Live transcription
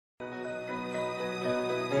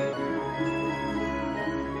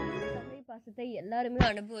சந்தோஷத்தை எல்லாருமே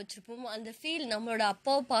அனுபவிச்சிருப்போம். அந்த ஃபீல் நம்மளோட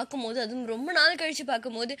அப்பாவை பார்க்கும்போது, அதுவும் ரொம்ப நாள் கழிச்சு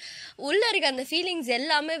பார்க்கும்போது, உள்ள இருக்க அந்த ஃபீலிங்ஸ்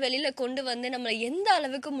எல்லாமே வெளியில கொண்டு வந்து நம்மளை எந்த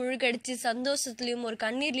அளவுக்கு முழுகடிச்சு சந்தோஷத்துலயும் ஒரு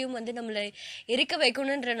கண்ணீர்லயும் வந்து நம்மளை இருக்க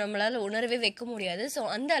வைக்கணுன்ற நம்மளால உணரவே வைக்க முடியாது. ஸோ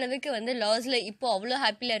அந்த அளவுக்கு வந்து லாஸ்ல இப்போ அவ்வளோ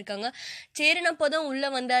ஹாப்பியா இருக்காங்க. சேரனப்போதான் உள்ள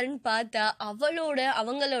வந்தாருன்னு பார்த்தா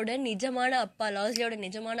அவங்களோட நிஜமான அப்பா, லாஸ்லியோட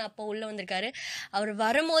நிஜமான அப்பா உள்ள வந்திருக்காரு. அவர்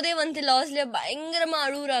வரும்போதே வந்து லாஸ்ல பயங்கரமா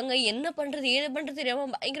அழுகுறாங்க. என்ன பண்றது ஏது பண்றது தெரியாம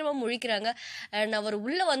பயங்கரமா முழிக்கிறாங்க. அண்ட் அவர்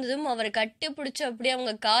உள்ள வந்ததும் அவரை கட்டி பிடிச்சு அப்படியே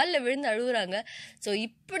அவங்க காலில் விழுந்து அழுகுறாங்க. ஸோ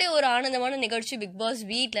இப்படி ஒரு ஆனந்தமான நிகழ்ச்சி பிக் பாஸ்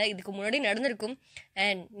வீட்டில் இதுக்கு முன்னாடி நடந்திருக்கும்.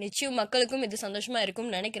 அண்ட் நிச்சயம் மக்களுக்கும் இது சந்தோஷமா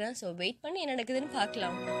இருக்கும்னு நினைக்கிறேன். ஸோ வெயிட் பண்ணி என்ன நடக்குதுன்னு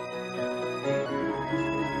பார்க்கலாம்.